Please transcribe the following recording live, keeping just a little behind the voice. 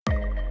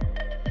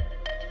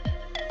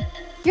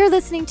You're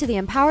listening to the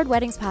Empowered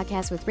Weddings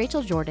Podcast with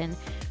Rachel Jordan,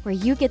 where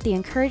you get the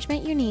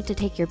encouragement you need to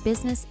take your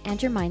business and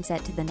your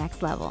mindset to the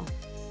next level.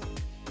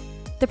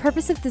 The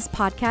purpose of this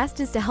podcast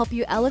is to help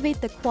you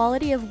elevate the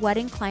quality of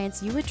wedding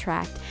clients you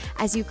attract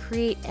as you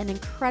create an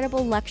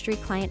incredible luxury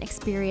client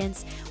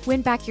experience,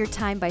 win back your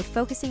time by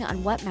focusing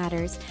on what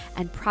matters,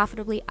 and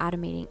profitably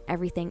automating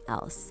everything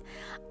else.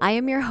 I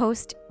am your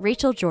host,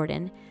 Rachel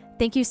Jordan.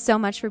 Thank you so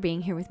much for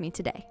being here with me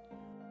today.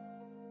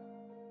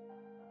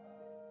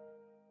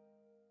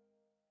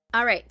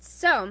 All right,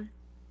 so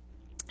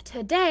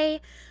today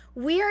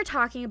we are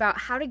talking about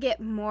how to get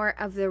more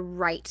of the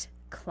right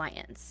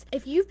clients.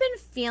 If you've been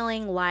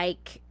feeling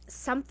like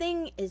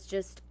something is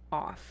just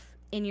off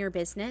in your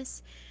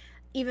business,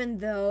 even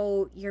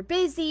though you're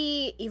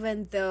busy,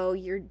 even though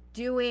you're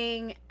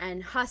doing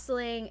and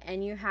hustling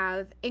and you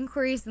have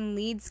inquiries and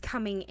leads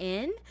coming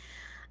in,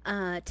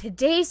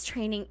 today's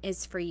training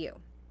is for you,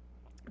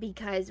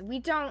 because we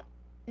don't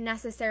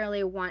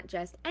necessarily want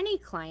just any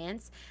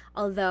clients,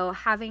 although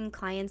having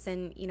clients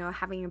and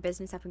having your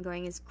business up and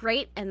going is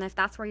great, and if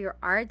that's where you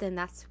are, then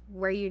that's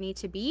where you need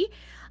to be,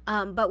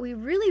 but we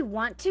really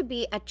want to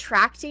be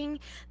attracting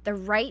the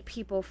right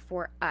people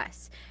for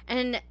us.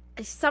 And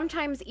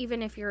sometimes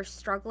even if you're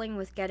struggling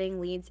with getting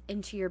leads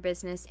into your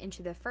business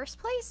into the first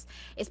place,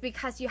 it's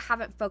because you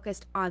haven't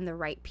focused on the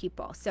right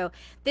people. So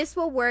this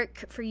will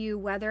work for you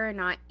whether or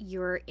not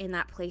you're in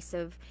that place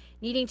of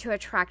needing to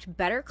attract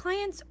better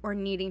clients or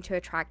needing to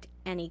attract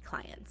any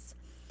clients.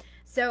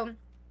 So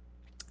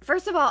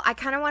first of all, I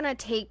kind of want to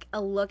take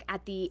a look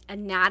at the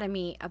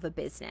anatomy of a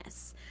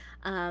business.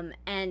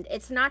 And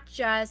it's not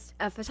just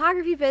a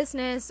photography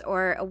business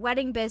or a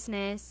wedding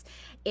business.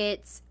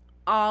 It's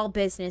all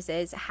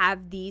businesses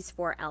have these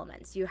four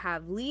elements. You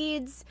have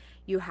leads,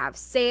 you have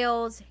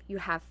sales, you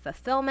have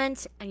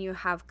fulfillment, and you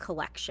have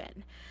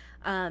collection.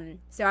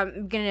 So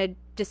I'm going to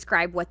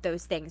describe what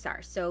those things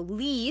are. So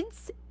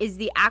leads is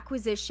the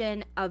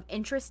acquisition of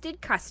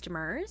interested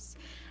customers,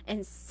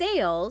 and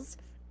sales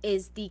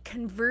is the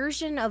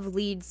conversion of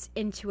leads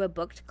into a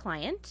booked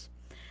client,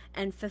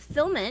 and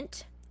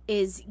fulfillment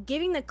is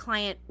giving the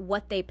client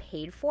what they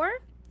paid for,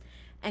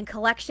 and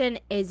collection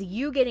is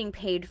you getting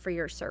paid for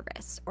your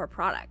service or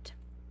product.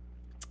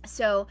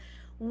 So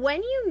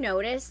when you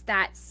notice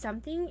that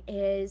something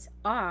is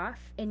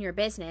off in your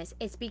business,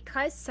 it's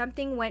because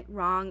something went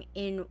wrong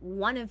in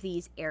one of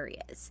these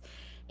areas.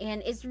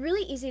 And it's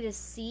really easy to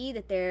see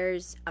that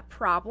there's a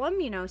problem,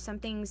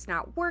 something's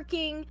not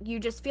working. You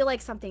just feel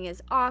like something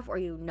is off, or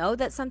you know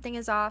that something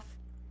is off.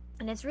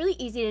 And it's really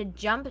easy to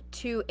jump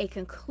to a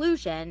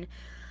conclusion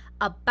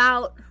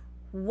about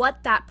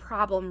what that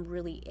problem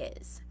really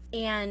is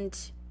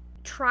and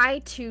try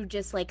to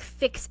just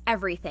fix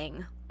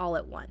everything all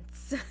at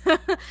once.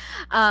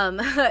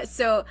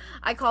 So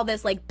I call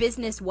this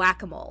business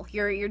whack-a-mole.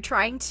 You're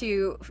trying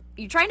to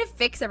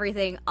fix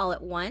everything all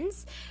at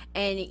once,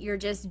 and you're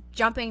just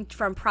jumping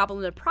from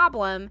problem to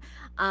problem,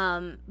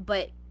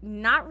 but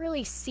not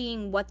really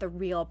seeing what the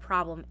real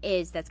problem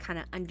is that's kind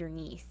of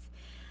underneath.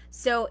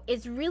 So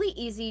it's really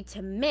easy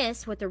to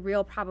miss what the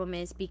real problem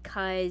is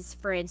because,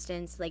 for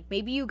instance,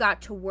 maybe you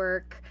got to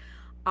work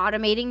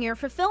automating your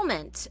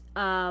fulfillment,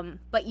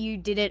 but you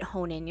didn't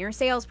hone in your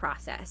sales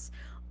process,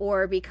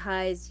 or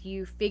because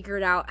you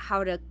figured out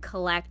how to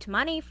collect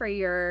money for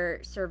your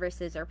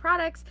services or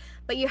products,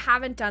 but you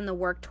haven't done the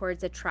work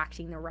towards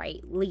attracting the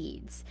right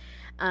leads.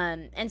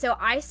 And so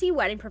I see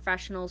wedding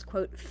professionals,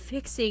 quote,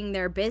 fixing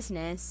their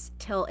business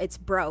till it's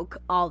broke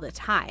all the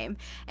time.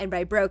 And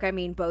by broke, I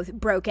mean both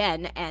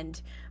broken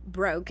and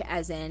broke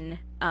as in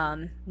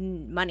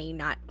money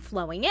not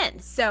flowing in.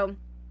 So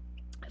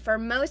for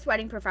most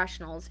wedding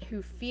professionals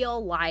who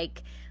feel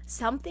like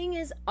something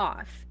is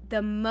off,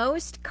 the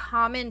most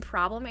common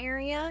problem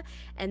area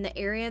and the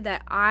area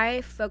that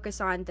I focus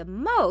on the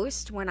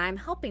most when I'm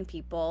helping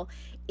people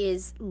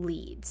is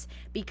leads,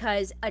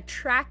 because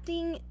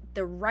attracting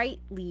the right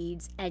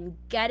leads and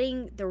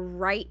getting the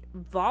right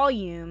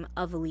volume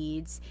of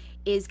leads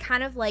is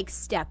kind of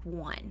step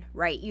one,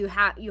 right? You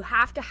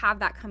have to have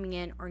that coming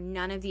in, or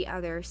none of the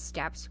other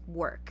steps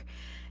work.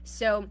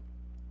 So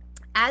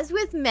as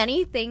with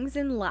many things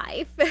in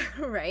life,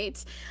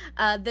 right,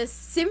 the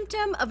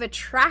symptom of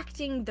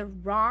attracting the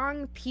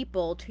wrong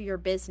people to your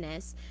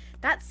business,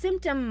 that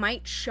symptom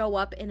might show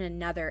up in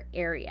another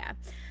area.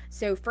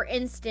 So for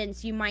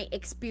instance, you might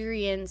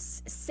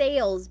experience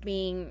sales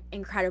being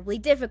incredibly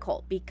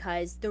difficult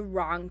because the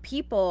wrong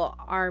people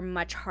are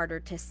much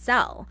harder to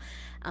sell.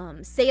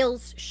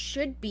 Sales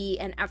should be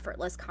an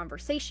effortless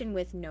conversation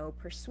with no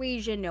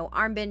persuasion, no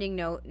arm bending,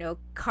 no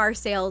car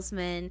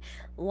salesman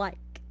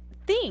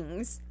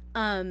things.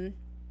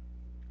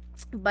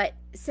 But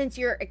since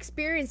you're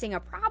experiencing a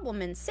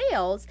problem in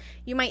sales,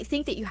 you might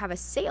think that you have a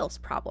sales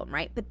problem,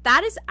 right? But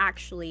that is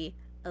actually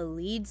a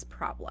leads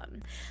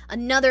problem.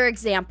 Another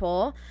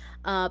example,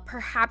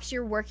 perhaps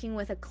you're working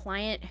with a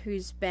client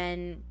who's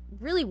been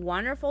really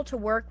wonderful to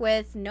work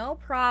with, no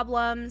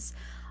problems,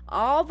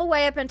 all the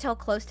way up until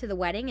close to the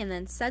wedding, and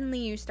then suddenly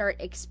you start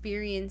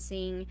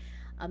experiencing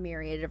a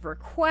myriad of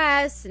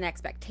requests and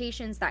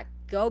expectations that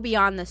go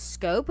beyond the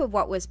scope of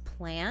what was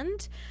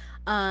planned,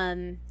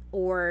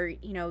 or,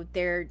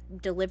 their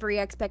delivery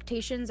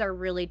expectations are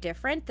really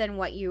different than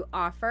what you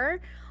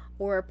offer,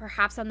 or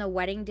perhaps on the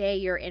wedding day,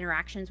 your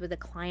interactions with a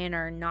client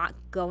are not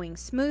going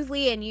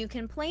smoothly, and you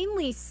can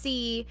plainly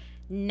see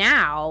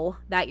now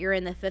that you're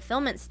in the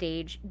fulfillment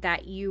stage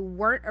that you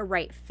weren't a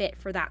right fit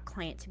for that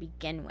client to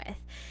begin with.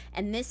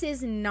 And this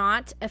is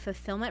not a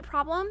fulfillment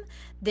problem.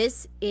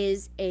 This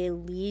is a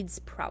leads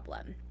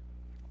problem.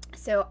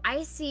 So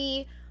I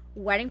see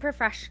wedding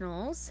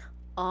professionals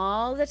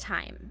all the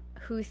time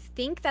who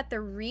think that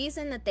the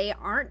reason that they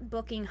aren't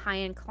booking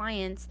high-end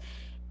clients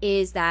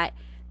is that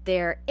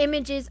their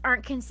images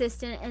aren't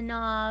consistent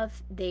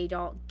enough, they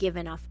don't give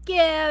enough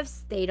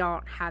gifts, they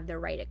don't have the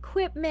right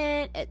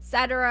equipment,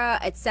 etc.,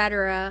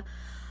 etc.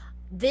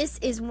 This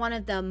is one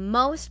of the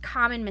most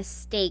common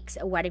mistakes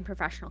a wedding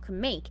professional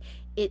can make.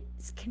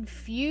 It's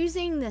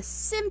confusing the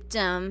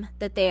symptom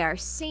that they are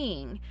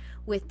seeing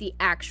with the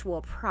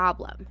actual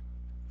problem.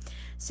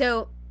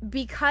 So,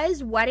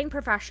 because wedding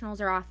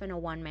professionals are often a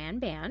one-man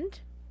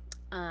band,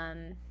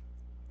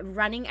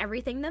 running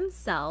everything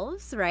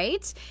themselves,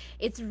 right?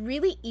 It's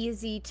really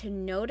easy to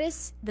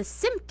notice the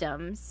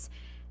symptoms,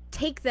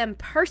 take them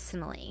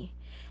personally,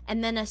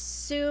 and then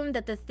assume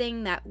that the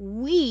thing that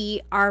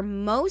we are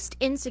most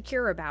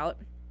insecure about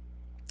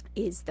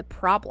is the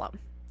problem.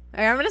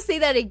 I'm going to say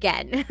that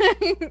again.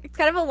 It's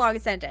kind of a long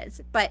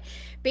sentence, but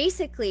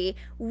basically,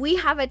 we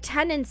have a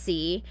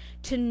tendency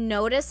to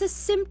notice a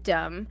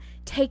symptom,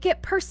 take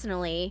it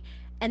personally,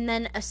 and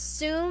then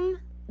assume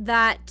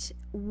that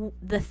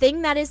the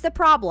thing that is the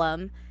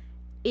problem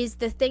is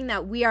the thing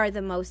that we are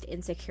the most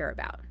insecure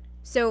about.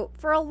 So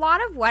for a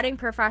lot of wedding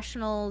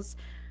professionals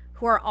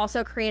who are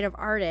also creative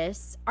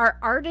artists, our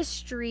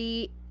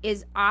artistry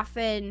is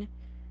often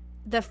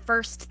the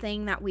first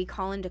thing that we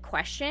call into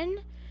question,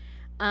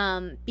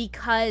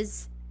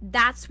 because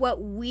that's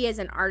what we as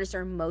an artist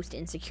are most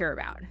insecure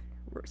about.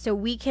 So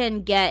we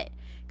can get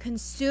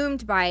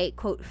consumed by,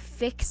 quote,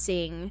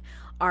 fixing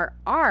our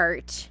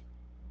art,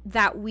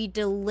 that we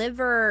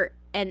deliver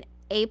an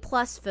A+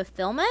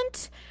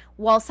 fulfillment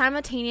while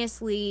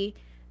simultaneously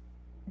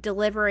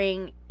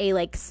delivering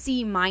a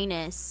C-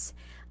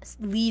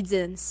 leads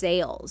and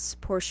sales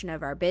portion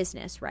of our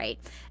business, right?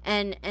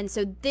 And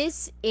so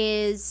this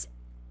is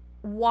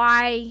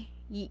why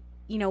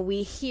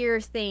we hear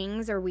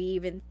things, or we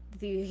even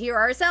hear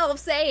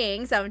ourselves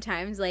saying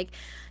sometimes,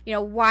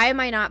 why am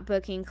I not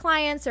booking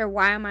clients, or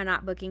why am I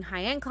not booking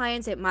high-end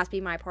clients? It must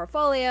be my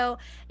portfolio,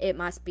 it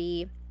must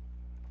be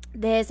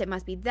this, it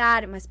must be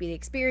that, it must be the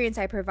experience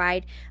I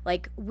provide.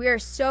 We're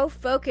so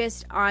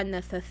focused on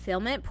the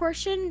fulfillment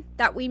portion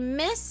that we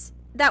miss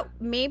that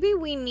maybe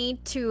we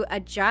need to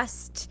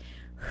adjust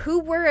who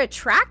we're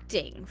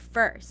attracting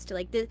first.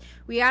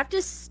 We have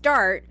to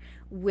start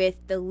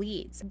with the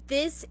leads.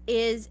 This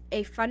is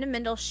a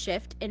fundamental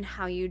shift in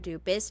how you do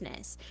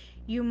business.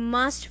 You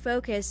must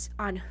focus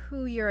on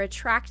who you're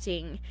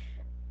attracting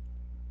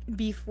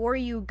before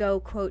you go,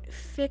 quote,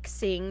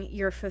 fixing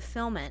your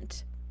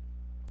fulfillment.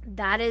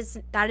 That is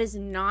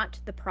not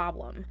the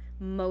problem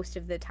most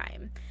of the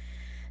time.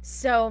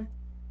 So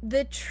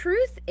the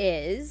truth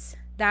is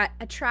that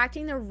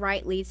attracting the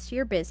right leads to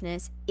your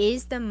business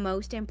is the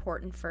most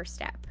important first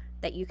step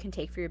that you can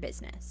take for your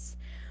business.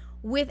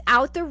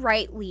 Without the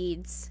right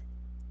leads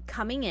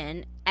coming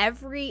in,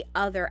 every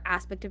other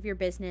aspect of your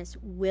business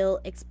will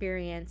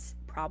experience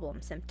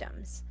problem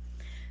symptoms.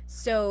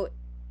 So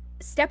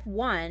step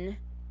one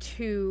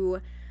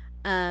to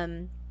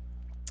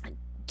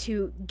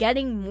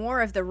getting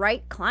more of the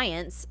right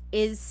clients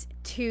is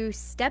to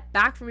step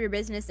back from your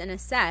business and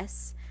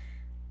assess,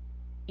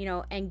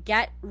 and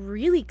get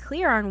really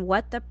clear on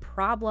what the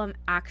problem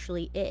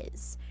actually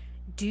is.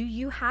 Do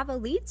you have a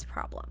leads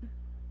problem?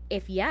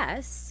 If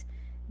yes,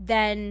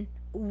 then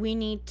we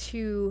need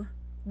to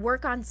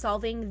work on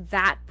solving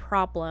that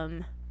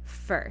problem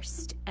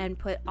first and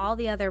put all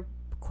the other,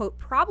 quote,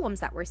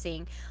 problems that we're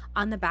seeing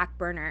on the back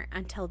burner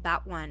until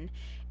that one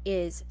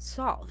is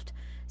solved.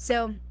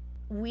 So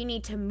we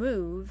need to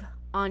move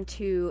on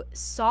to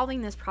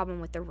solving this problem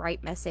with the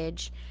right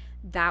message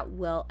that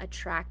will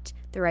attract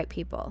the right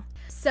people.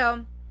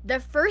 So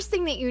the first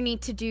thing that you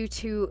need to do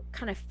to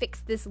kind of fix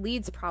this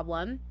leads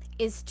problem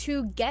is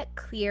to get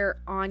clear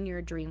on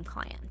your dream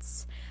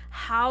clients.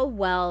 How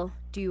well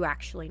do you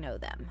actually know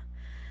them?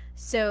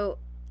 So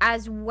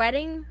as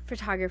wedding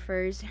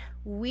photographers,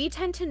 we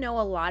tend to know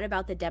a lot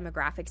about the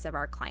demographics of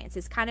our clients.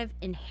 It's kind of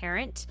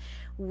inherent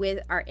with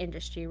our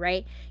industry,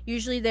 right?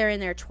 Usually they're in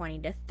their 20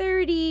 to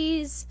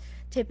 30s.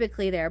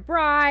 Typically they're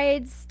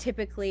brides,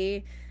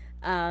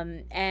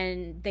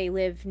 and they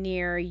live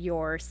near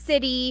your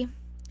city.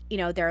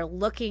 They're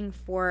looking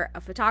for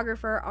a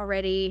photographer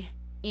already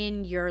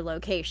in your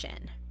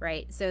location,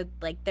 right? So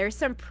there's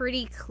some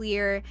pretty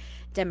clear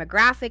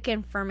demographic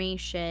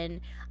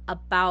information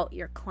about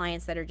your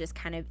clients that are just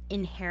kind of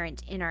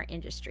inherent in our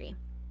industry.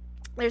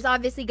 There's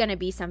obviously going to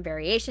be some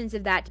variations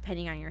of that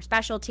depending on your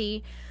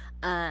specialty,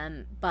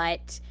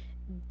 but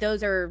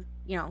those are,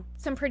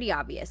 some pretty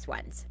obvious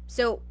ones.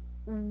 So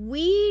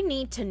we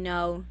need to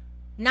know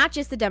not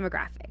just the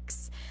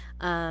demographics.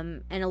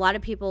 And a lot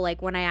of people,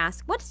 like when I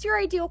ask, what's your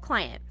ideal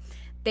client?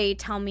 They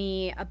tell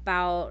me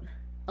about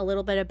a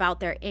little bit about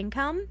their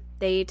income.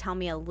 They tell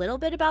me a little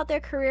bit about their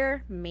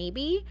career,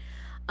 maybe.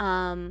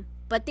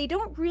 But they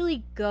don't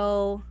really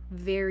go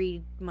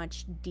very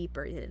much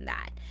deeper than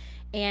that.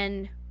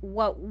 And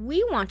what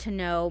we want to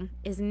know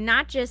is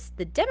not just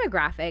the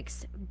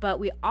demographics, but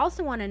we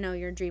also want to know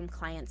your dream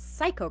client's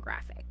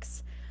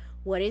psychographics.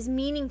 What is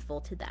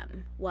meaningful to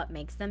them? What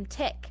makes them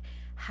tick?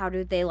 How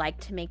do they like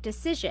to make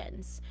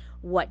decisions?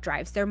 What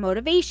drives their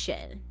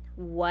motivation?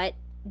 What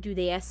do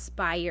they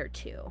aspire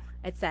to?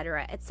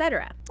 Etc.,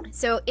 etc.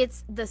 So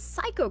it's the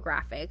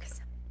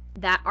psychographics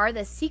that are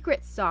the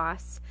secret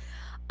sauce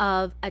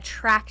of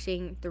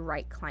attracting the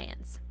right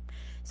clients.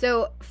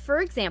 So, for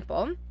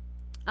example,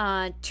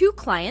 two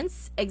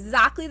clients,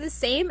 exactly the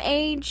same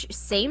age,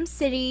 same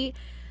city,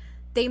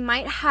 they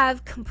might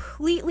have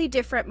completely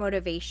different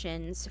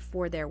motivations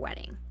for their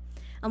wedding.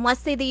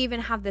 Unless they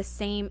even have the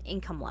same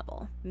income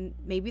level.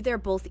 Maybe they're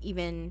both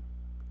even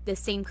the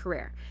same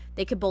career.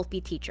 They could both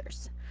be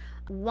teachers.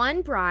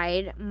 One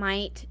bride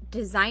might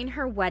design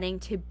her wedding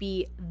to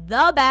be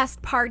the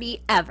best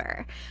party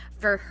ever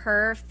for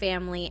her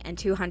family and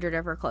 200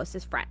 of her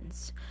closest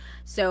friends.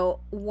 So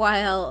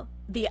while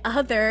the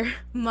other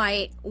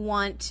might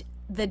want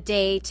the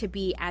day to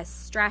be as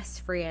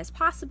stress-free as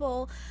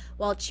possible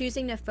while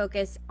choosing to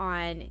focus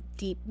on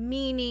deep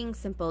meaning,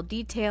 simple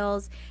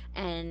details,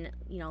 and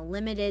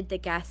limited the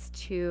guests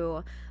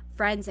to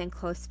friends and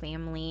close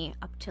family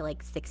up to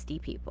like 60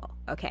 people.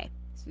 Okay,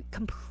 so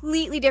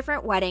completely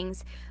different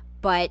weddings,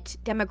 but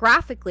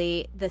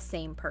demographically the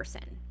same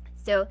person.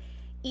 So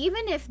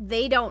even if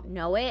they don't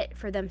know it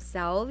for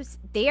themselves,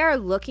 they are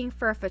looking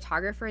for a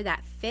photographer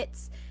that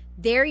fits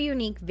their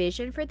unique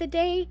vision for the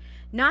day,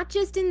 not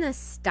just in the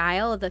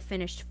style of the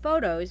finished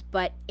photos,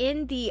 but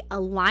in the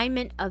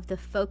alignment of the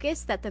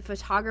focus that the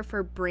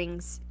photographer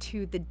brings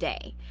to the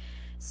day.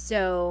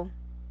 So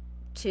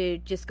to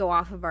just go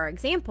off of our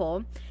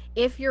example,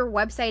 if your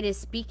website is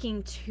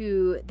speaking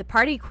to the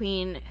party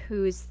queen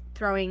who's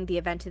throwing the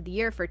event of the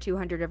year for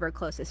 200 of her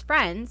closest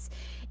friends,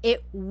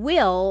 it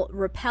will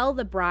repel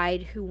the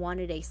bride who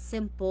wanted a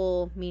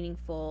simple,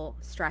 meaningful,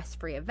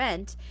 stress-free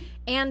event,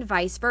 and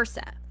vice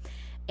versa.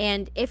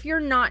 And if you're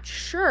not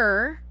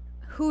sure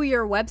who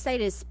your website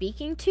is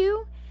speaking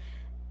to,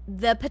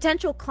 the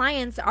potential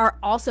clients are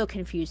also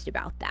confused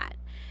about that.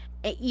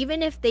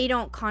 Even if they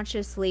don't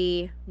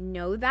consciously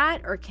know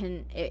that, or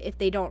if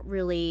they don't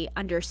really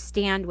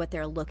understand what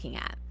they're looking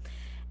at.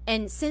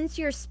 And since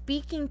you're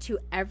speaking to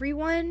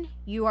everyone,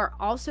 you are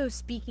also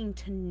speaking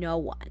to no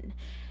one.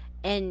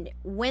 And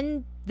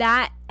when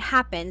that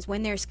happens,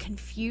 when there's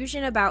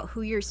confusion about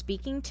who you're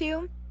speaking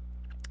to,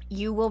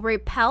 you will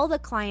repel the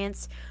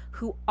clients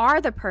who are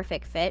the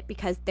perfect fit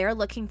because they're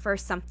looking for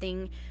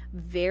something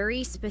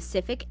very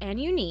specific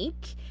and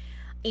unique.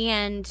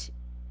 And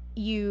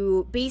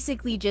you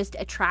basically just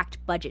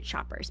attract budget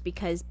shoppers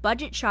because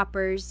budget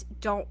shoppers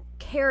don't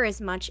care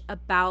as much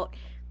about,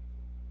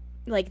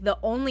 like, the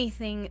only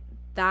thing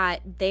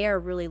that they are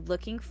really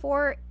looking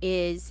for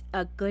is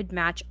a good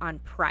match on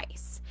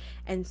price.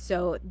 And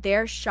so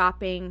they're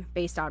shopping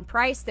based on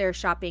price. They're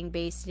shopping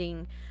based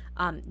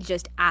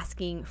just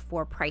asking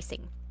for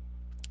pricing.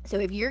 So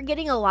if you're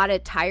getting a lot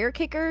of tire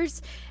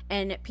kickers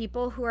and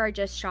people who are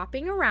just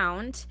shopping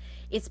around,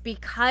 it's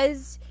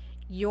because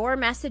your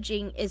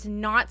messaging is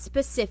not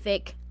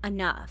specific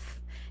enough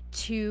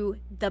to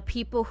the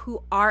people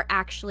who are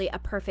actually a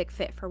perfect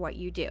fit for what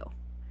you do.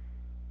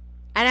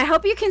 And I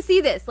hope you can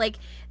see this. Like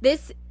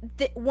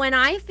when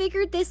I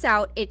figured this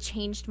out, it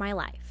changed my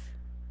life,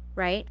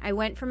 right? I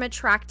went from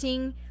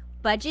attracting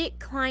budget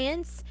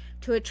clients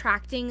to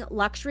attracting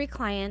luxury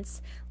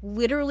clients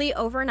literally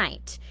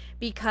overnight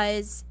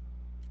because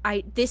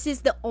this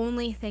is the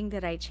only thing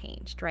that I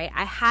changed, right?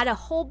 I had a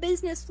whole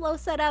business flow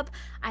set up.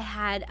 I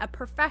had a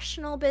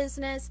professional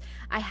business.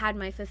 I had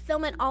my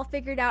fulfillment all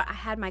figured out. I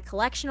had my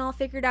collection all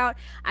figured out.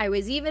 I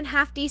was even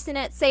half decent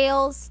at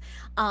sales.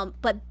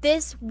 But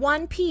this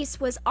one piece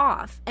was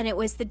off. And it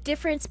was the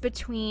difference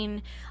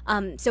between,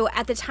 so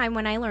at the time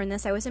when I learned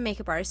this, I was a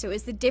makeup artist. So it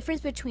was the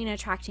difference between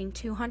attracting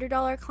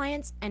 $200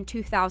 clients and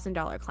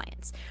 $2,000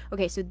 clients.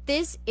 Okay, so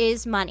this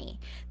is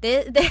money.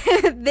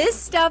 This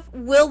stuff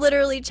will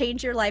literally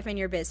change your life and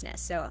your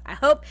business. So I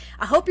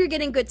hope you're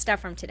getting good stuff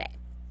from today.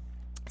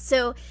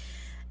 So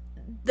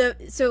to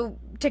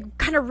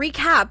kind of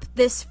recap,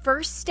 this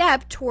first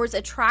step towards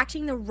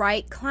attracting the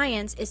right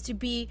clients is to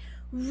be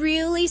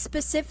really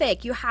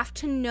specific. You have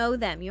to know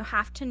them. You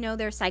have to know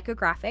their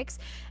psychographics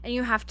and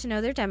you have to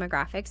know their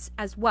demographics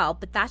as well.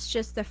 But that's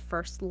just the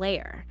first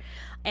layer.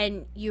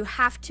 And you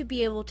have to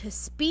be able to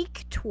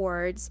speak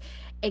towards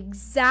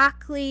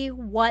exactly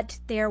what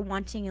they're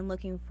wanting and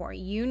looking for.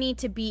 You need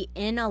to be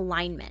in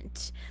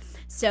alignment.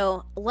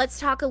 So let's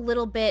talk a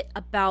little bit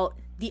about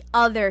the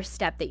other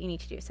step that you need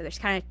to do. So there's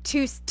kind of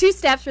two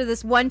steps for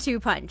this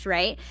 1-2 punch,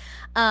 right?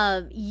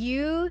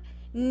 You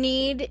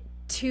need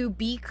to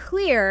be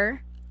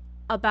clear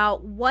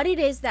about what it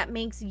is that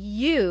makes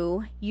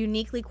you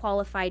uniquely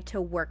qualified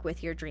to work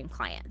with your dream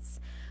clients.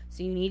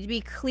 So you need to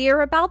be clear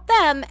about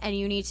them and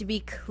you need to be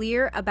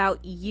clear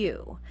about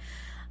you.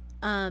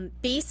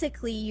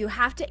 Basically, you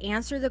have to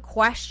answer the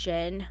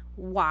question,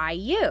 why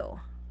you?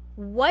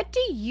 What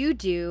do you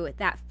do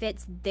that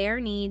fits their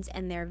needs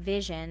and their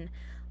vision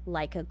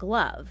like a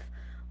glove?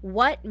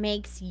 What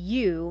makes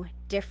you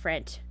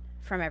different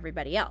from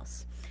everybody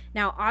else?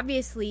 Now,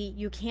 obviously,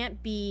 you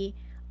can't be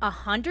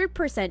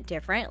 100%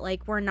 different.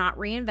 Like, we're not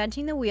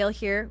reinventing the wheel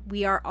here.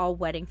 We are all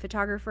wedding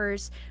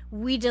photographers.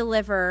 We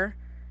deliver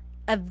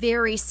a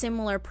very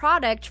similar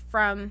product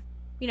from,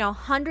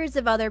 hundreds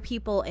of other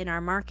people in our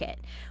market.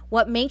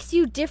 What makes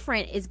you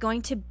different is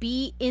going to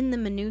be in the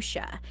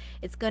minutia.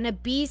 It's going to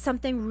be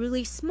something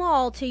really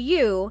small to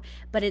you,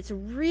 but it's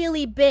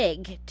really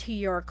big to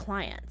your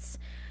clients.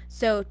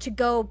 So to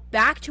go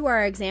back to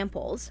our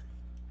examples,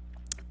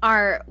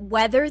 are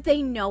whether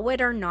they know it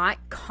or not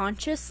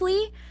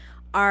consciously,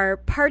 our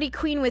party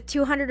queen with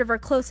 200 of her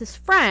closest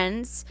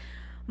friends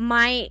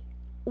might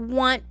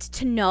want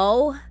to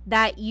know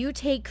that you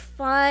take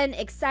fun,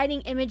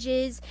 exciting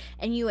images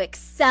and you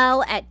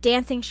excel at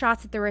dancing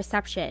shots at the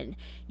reception.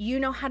 You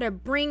know how to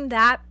bring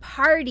that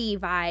party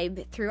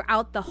vibe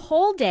throughout the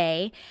whole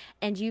day,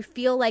 and you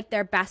feel like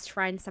their best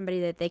friend,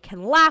 somebody that they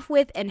can laugh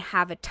with and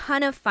have a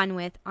ton of fun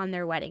with on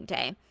their wedding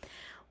day.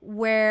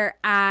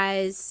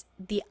 Whereas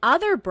the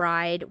other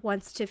bride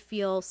wants to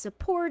feel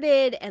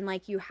supported and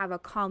like you have a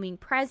calming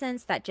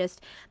presence that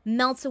just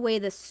melts away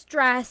the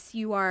stress.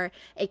 You are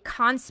a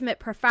consummate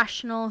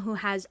professional who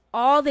has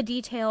all the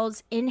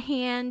details in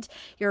hand.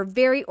 You're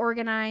very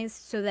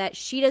organized so that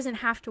she doesn't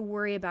have to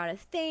worry about a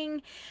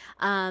thing.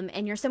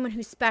 And you're someone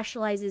who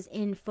specializes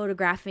in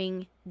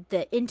photographing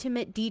the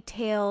intimate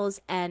details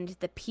and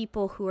the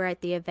people who are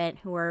at the event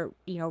who are,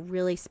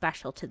 really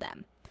special to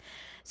them.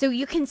 So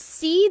you can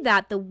see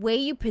that the way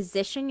you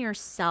position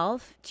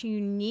yourself to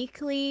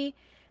uniquely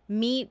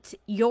meet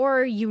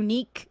your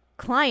unique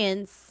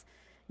clients'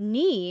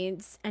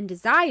 needs and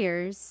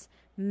desires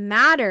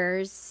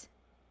matters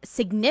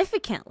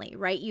significantly,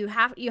 right? You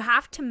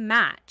have to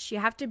match. You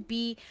have to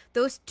be,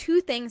 those two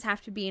things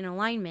have to be in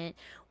alignment.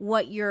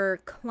 What your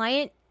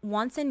client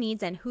wants and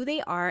needs and who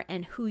they are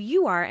and who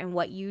you are and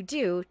what you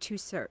do to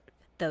serve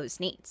those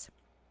needs.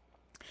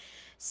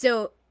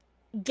 So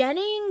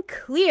getting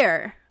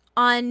clear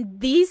on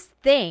these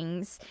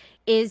things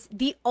is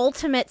the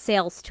ultimate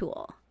sales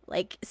tool.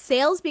 Like,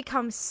 sales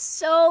becomes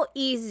so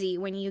easy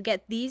when you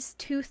get these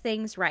two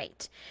things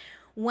right.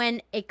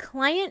 When a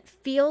client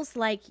feels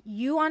like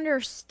you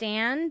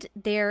understand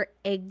their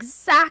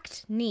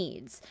exact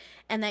needs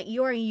and that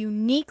you are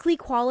uniquely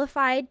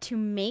qualified to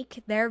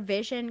make their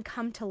vision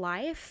come to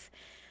life,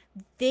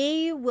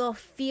 they will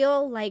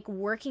feel like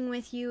working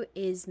with you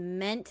is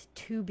meant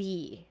to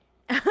be.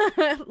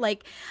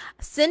 Like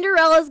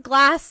Cinderella's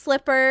glass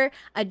slipper,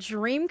 a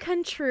dream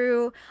come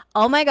true.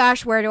 Oh my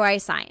gosh, where do I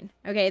sign?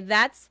 Okay,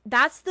 that's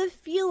the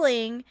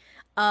feeling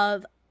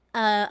of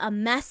a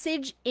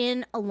message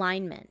in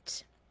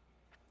alignment.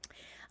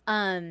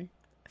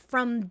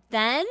 From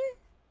then,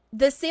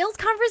 the sales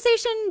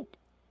conversation,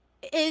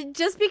 it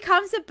just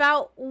becomes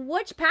about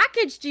which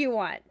package do you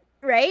want?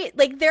 Right?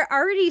 Like, they're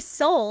already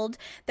sold.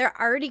 They're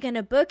already going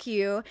to book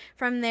you.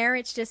 From there,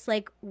 it's just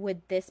like,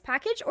 would this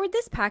package or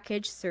this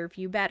package serve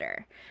you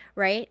better?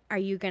 Right? Are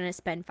you going to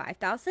spend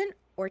 $5,000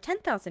 or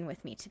 $10,000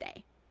 with me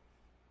today?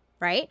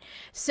 Right?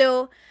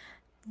 So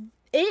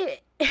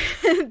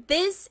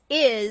this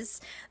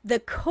is the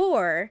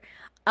core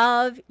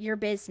of your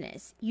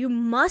business. You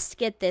must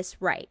get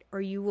this right or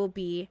you will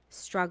be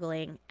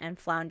struggling and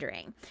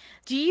floundering.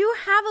 Do you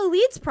have a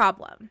leads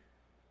problem?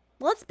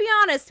 Let's be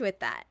honest with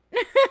that.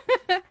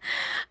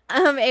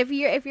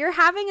 If you're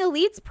having a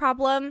leads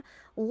problem,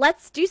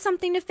 let's do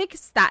something to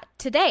fix that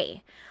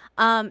today.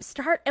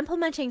 Start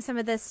implementing some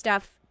of this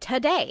stuff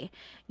today.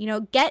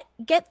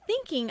 Get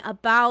thinking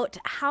about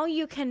how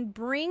you can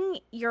bring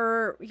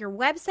your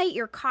website,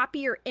 your copy,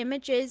 your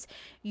images,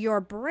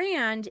 your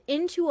brand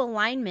into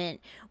alignment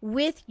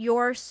with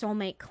your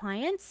soulmate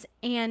clients,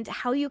 and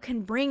how you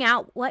can bring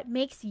out what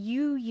makes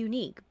you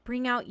unique,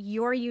 bring out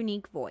your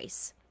unique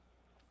voice.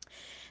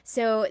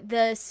 So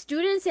the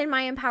students in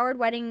my Empowered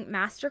Wedding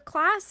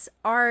Masterclass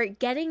are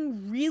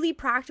getting really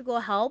practical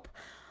help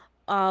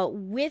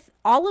with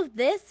all of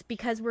this,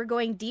 because we're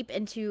going deep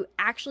into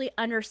actually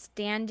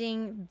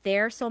understanding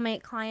their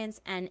soulmate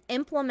clients and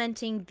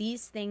implementing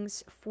these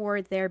things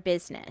for their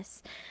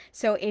business.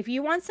 So if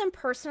you want some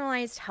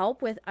personalized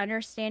help with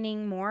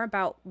understanding more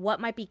about what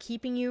might be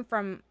keeping you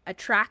from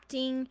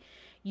attracting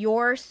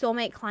your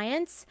soulmate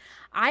clients,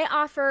 I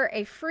offer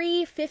a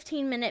free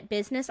 15-minute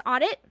business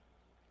audit.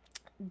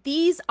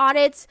 These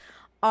audits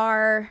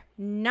are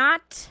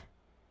not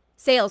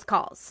sales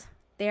calls.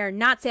 They are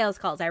not sales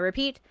calls. I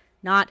repeat,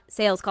 not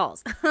sales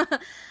calls.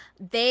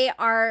 They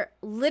are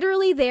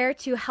literally there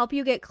to help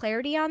you get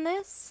clarity on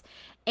this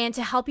and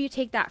to help you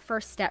take that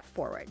first step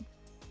forward.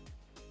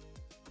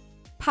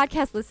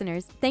 Podcast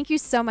listeners, thank you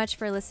so much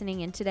for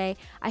listening in today.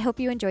 I hope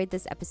you enjoyed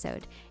this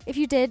episode. If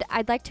you did,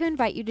 I'd like to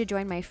invite you to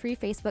join my free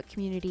Facebook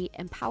community,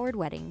 Empowered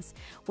Weddings,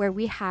 where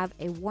we have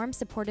a warm,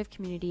 supportive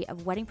community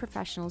of wedding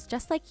professionals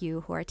just like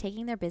you who are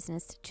taking their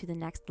business to the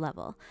next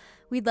level.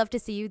 We'd love to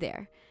see you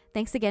there.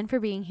 Thanks again for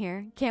being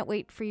here. Can't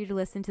wait for you to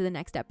listen to the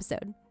next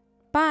episode.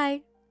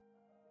 Bye.